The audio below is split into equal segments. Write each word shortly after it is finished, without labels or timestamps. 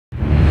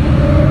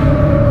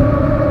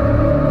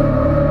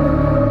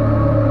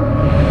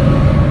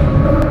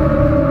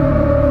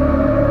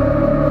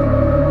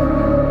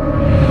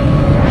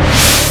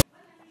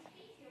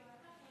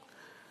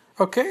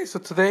Okay, so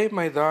today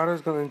my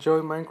daughter's gonna enjoy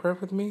Minecraft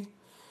with me,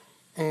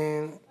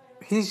 and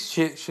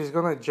she's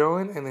gonna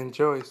join and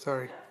enjoy.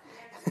 Sorry.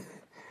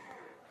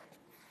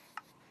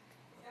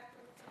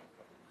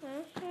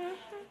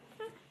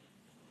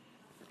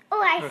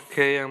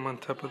 Okay, I'm on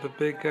top of the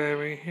big guy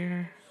right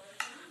here.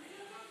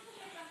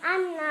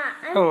 I'm not.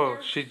 Oh,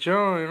 she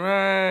joined,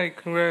 right?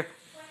 Congrats.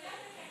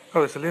 Oh,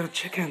 there's a little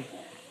chicken.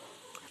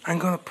 I'm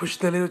gonna push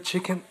the little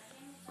chicken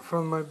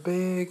from my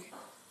big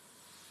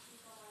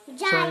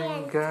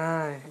giant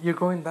guy. You're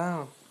going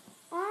down.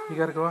 You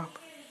gotta go up.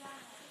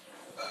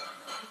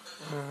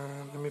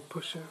 Let me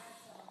push it.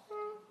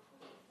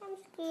 I'm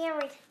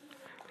scared.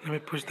 Let me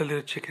push the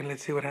little chicken.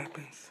 Let's see what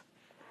happens.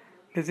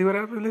 Let's see what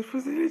happens. Let's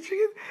push the little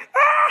chicken.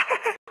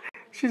 Ah!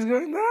 She's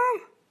going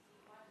down.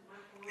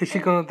 Is she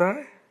gonna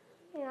die?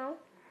 No.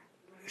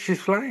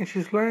 She's flying.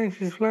 She's flying.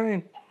 She's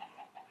flying.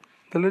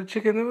 The little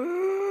chicken.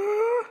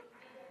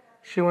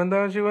 She went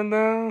down. She went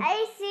down.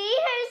 I see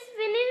her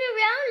spinning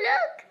around.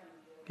 Look.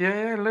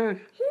 Yeah, look.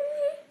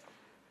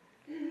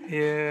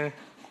 Yeah.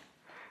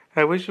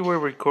 I wish you were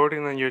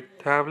recording on your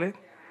tablet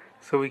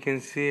so we can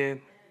see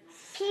it.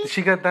 Did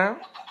she got down?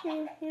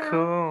 No.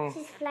 Cool.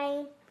 She's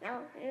flying. No.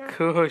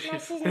 Cool. No,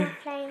 she's not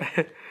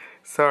flying.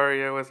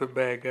 Sorry, I was a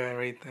bad guy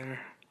right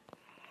there.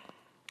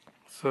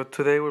 So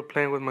today we're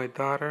playing with my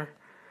daughter.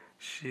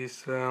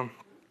 She's So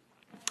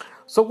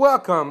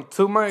welcome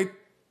to my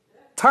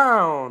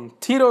town,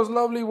 Tito's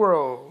lovely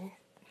world.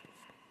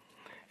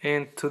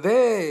 And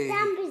today,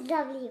 Zombie's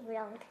lovely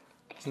world.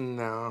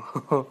 no,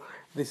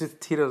 this is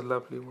Tito's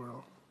lovely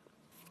world.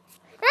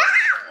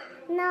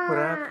 No. What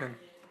happened?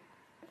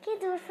 Can you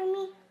do it for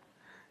me?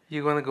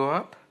 You wanna go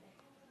up?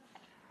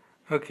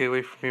 Okay,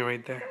 wait for me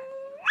right there.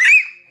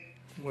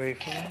 Wait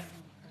for me.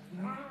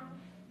 No.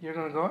 You're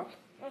gonna go up?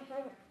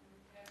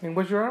 And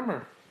what's your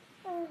armor?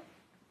 Oh,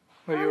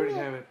 you already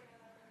have it.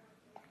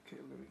 Okay,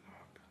 let me go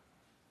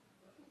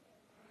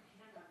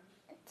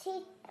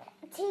up.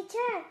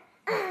 Teacher.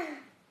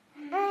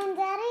 And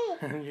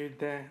Daddy. Your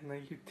dad,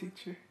 not your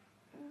teacher.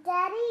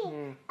 Daddy.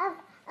 If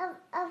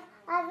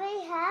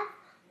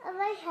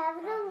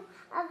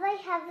I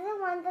have the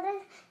one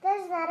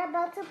that's not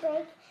about to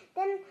break,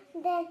 then I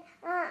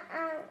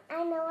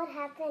know what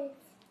happens.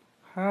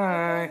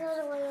 Hi.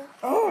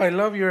 Oh, I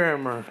love your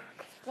armor.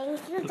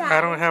 Thank you, Daddy.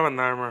 I don't have an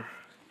armor.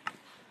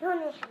 You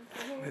only have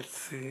boots. Let's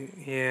see.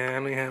 Yeah, I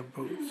only have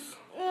boots.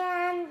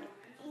 And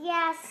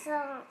yeah,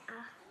 so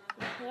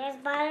here's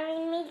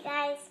bothering me,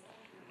 guys.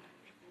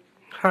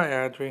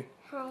 Hi, Audrey.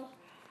 Hi.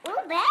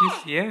 Oh, bed.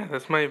 Yeah,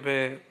 that's my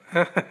bed.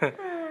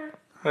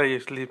 Are you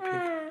sleeping?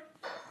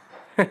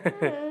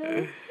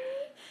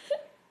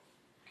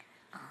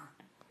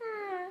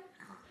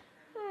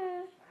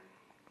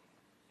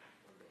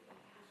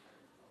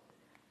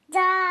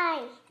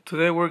 Die.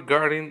 Today we're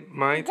guarding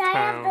my Die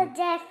town. of the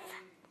deaf.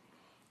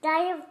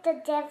 Die of the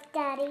deaf,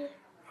 Daddy.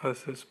 Oh,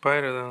 there's a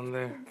spider down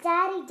there.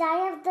 Daddy,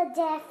 die of the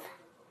deaf.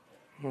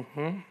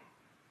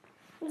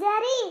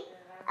 Daddy,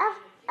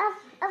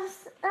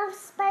 if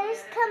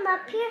spiders come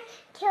up here,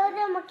 kill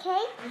them,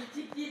 okay?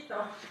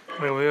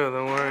 We will,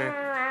 don't worry.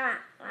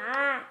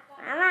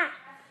 Mama,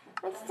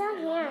 what's down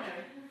here?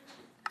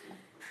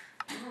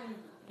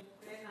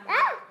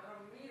 Ah!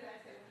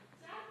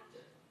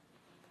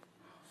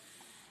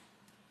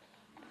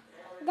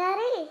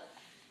 Daddy.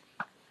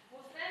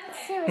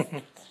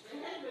 Seriously.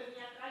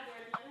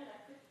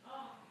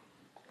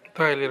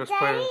 Hi, little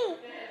spider. Daddy,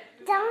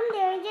 down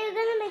there, you're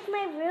gonna make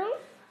my room?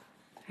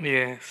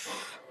 Yes.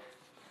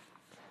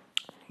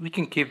 We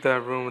can keep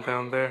that room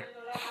down there.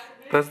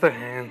 That's the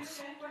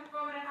hands.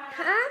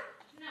 Huh?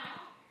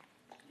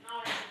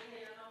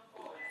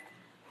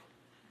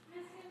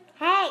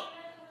 Hey.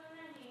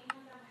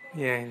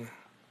 Yeah, I know.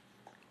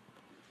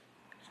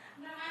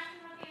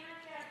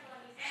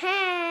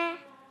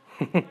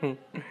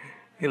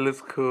 It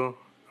looks cool.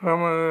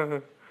 I'm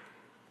a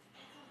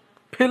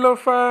pillow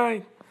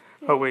fight.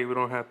 Oh wait, we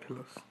don't have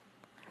pillows.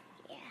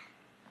 Yeah.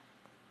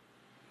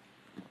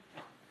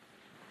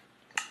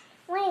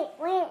 Wait,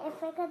 I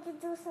forgot to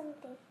do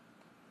something.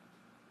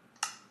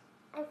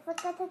 I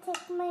forgot to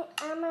take my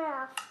armor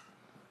off.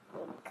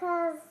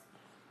 Because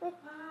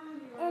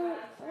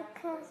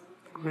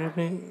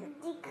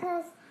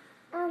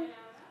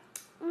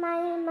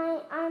my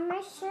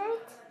armor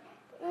shirt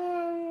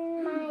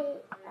and my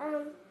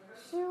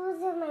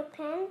shoes and my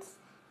pants,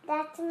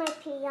 that's my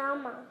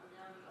pajama,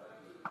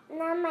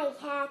 not my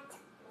hat.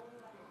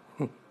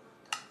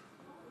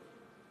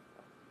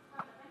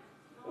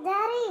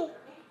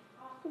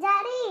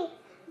 Daddy,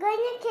 go in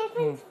your cave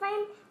and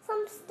find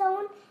some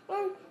stone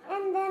and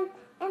then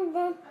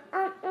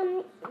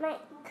my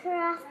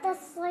craft a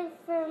slave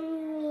for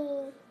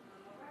me.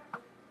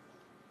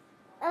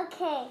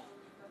 Okay.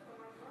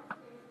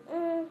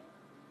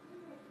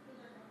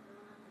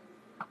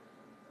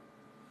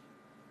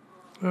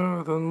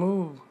 Oh, don't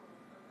move.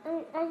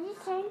 Are you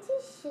trying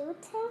to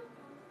shoot him?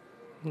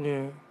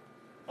 Yeah.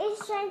 He's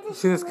trying to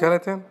See the shoot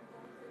skeleton?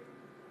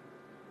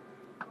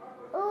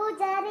 Oh,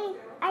 Daddy,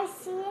 I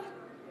see.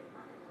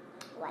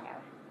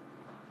 Whatever.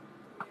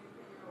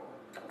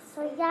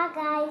 So yeah,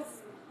 guys,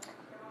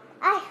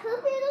 I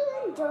hope you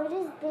guys enjoyed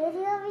this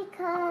video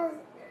because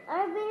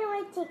our video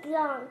might take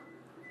long.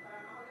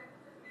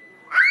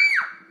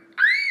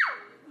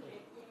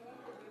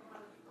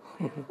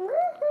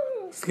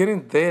 It's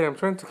getting dead. I'm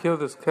trying to kill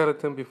the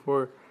skeleton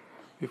before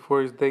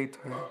it's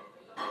daytime.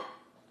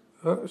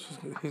 Oh,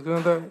 he's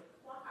gonna die.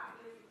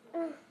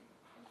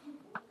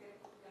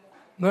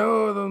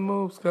 No, don't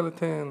move,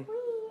 skeleton.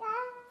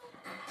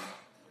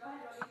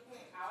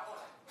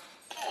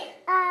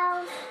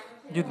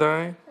 You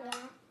die?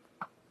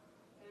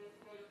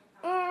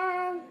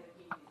 Yeah.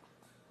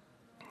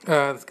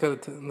 The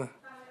skeleton.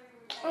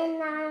 And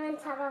now I'm on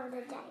top of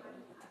the giant.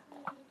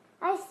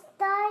 I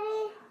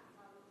started.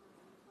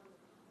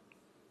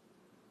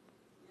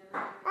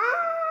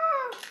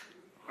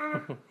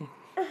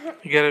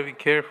 You gotta be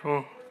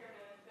careful.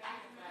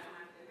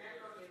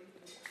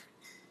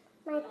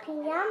 My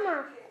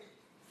pajama.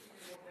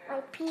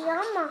 My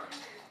pajama.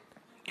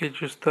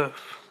 Get your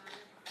stuff.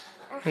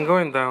 I'm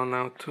going down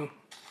now too.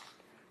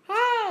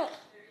 Hey!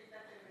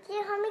 Can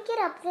you help me get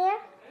up there?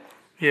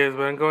 Yes,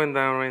 but I'm going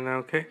down right now,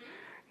 okay?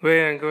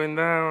 Wait, I'm going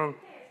down.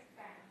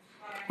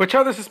 Watch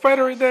out, there's a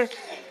spider right there.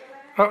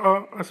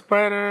 Uh-oh, a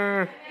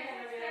spider.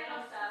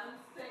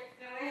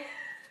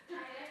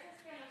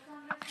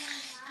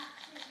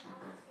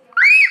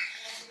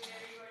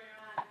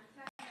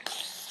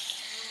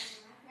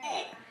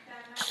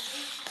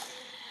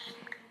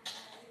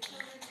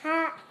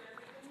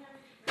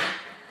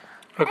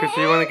 Okay,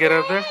 so you want to get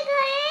up there?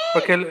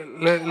 Okay,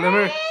 let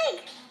me...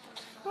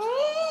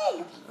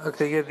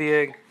 Okay, get the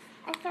egg.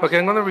 Okay,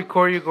 I'm gonna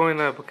record you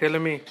going up. Okay,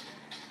 let me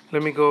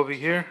go over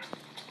here.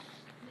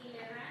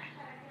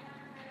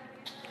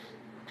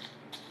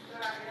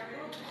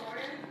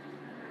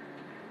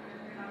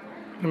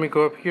 Let me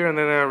go up here and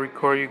then I'll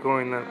record you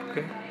going up.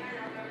 Okay.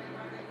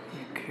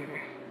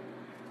 Okay.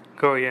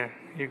 Go, yeah.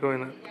 You're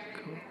going up.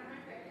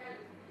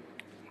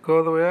 Go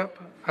all the way up.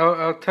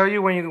 I'll tell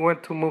you when you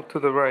want to move to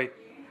the right.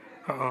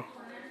 Uh-oh.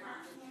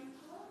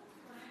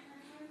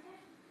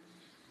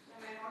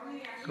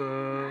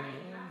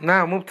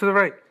 Now move to the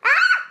right.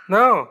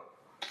 No.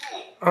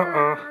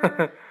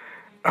 Uh-oh.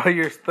 All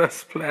your stuff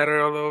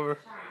splattered all over.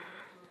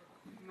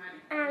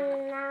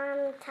 I'm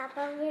now on top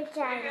of your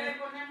giant.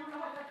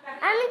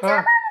 I'm on top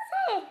of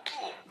it.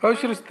 Oh,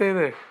 should have stayed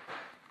there.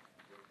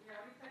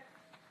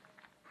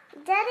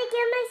 Daddy,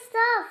 get my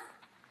stuff.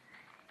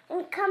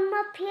 And come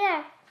up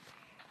here.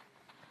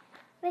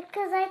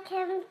 Because I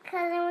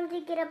want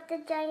to get up the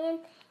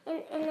giant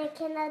and I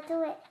cannot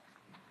do it.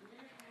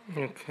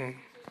 Okay.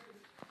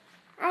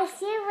 I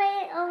see it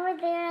right over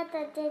there at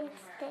the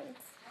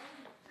distance.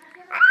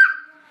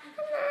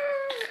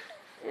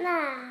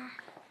 Nah.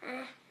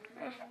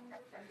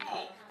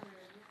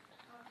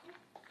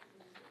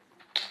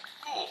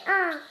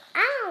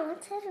 Ow,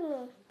 what's hitting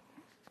me?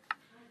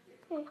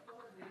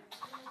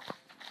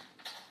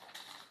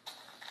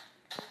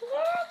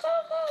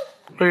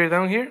 Oh, you're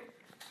down here?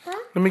 Huh?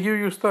 Let me give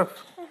you your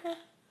stuff.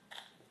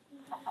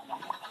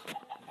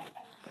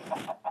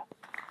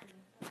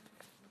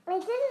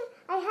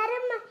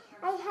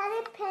 I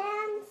had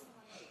pants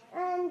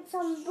and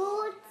some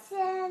boots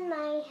and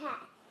my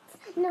hat.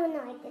 No,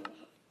 I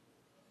didn't.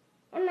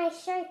 And my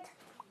shirt.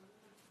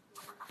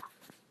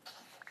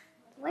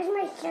 Where's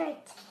my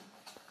shirt?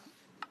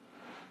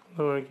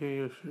 No, I give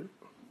you a shirt.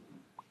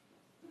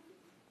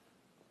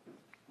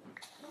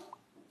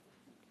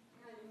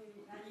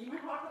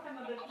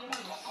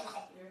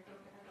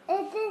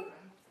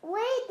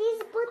 Wait,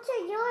 these boots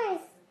are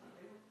yours.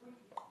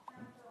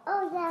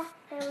 Oh yeah,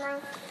 they're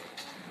mine.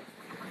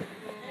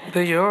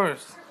 They're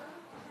yours.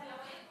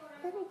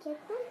 Did I get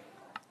them?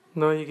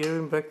 No, you gave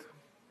them back to me.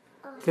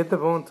 Oh. Get the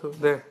bone too.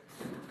 There.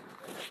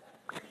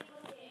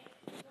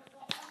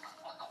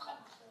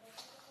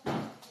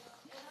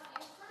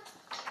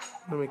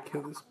 Let me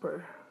kill this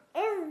spider.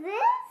 Is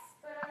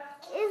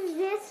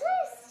this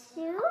my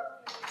shoe?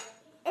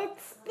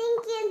 It's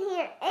stinking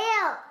here.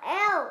 Ew.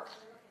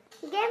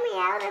 Get me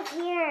out of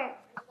here.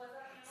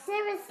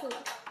 Seriously,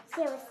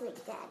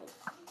 Daddy.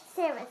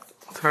 Seriously.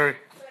 Sorry.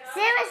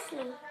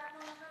 Seriously.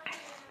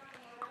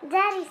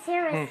 Daddy,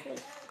 seriously.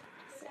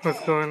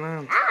 What's going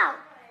on? Ow.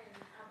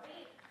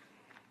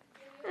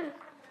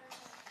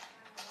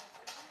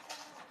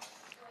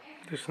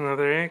 There's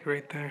another egg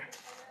right there.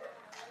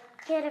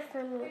 Get it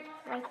for me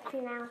right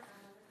now.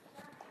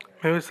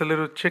 Maybe it's a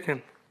little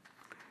chicken.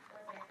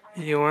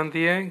 You want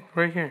the egg?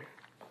 Right here.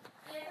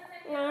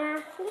 Nah,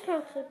 you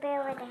can keep it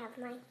where they have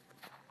mine.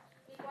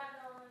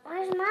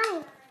 Where's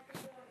mine?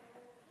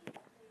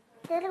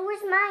 Daddy,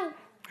 where's mine?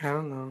 I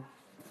don't know.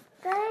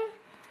 Daddy,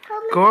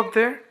 help me. Go up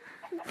there.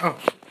 Oh.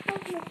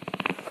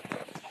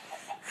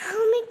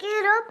 Help me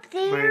get up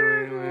there. Wait.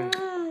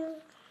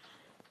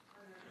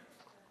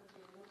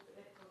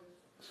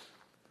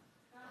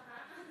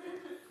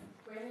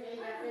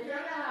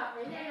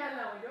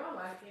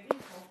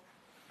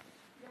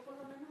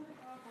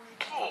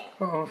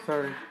 Oh,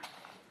 sorry.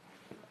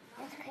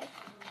 That's okay.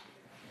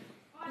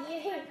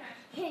 You're just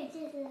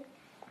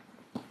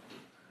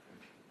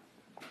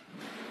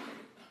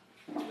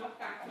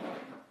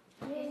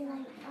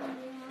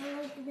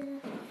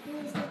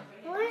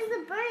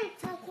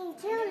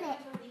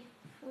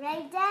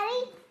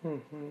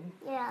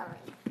Yeah,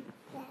 like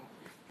that.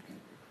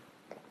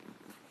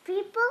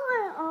 People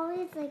are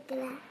always like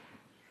that.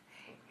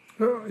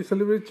 Oh, it's a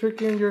little bit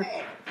tricky in your...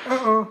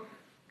 Uh-oh.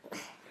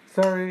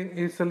 Sorry,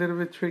 it's a little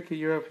bit tricky.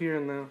 You're up here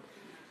now.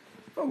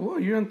 Oh, whoa,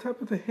 you're on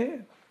top of the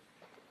head.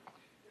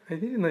 I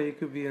didn't know you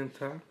could be on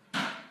top.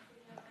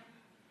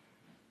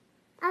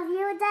 I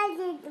feel that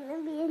you're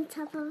going to be on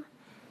top of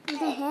the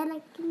head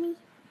like me.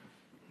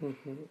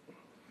 Mm-hmm.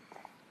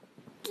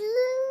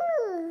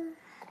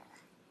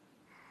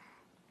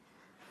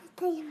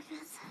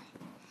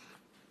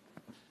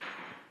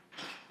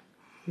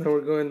 Now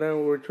we're going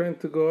down. We're trying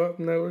to go up.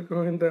 Now we're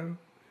going down.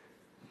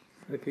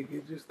 I can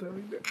get you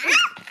started there.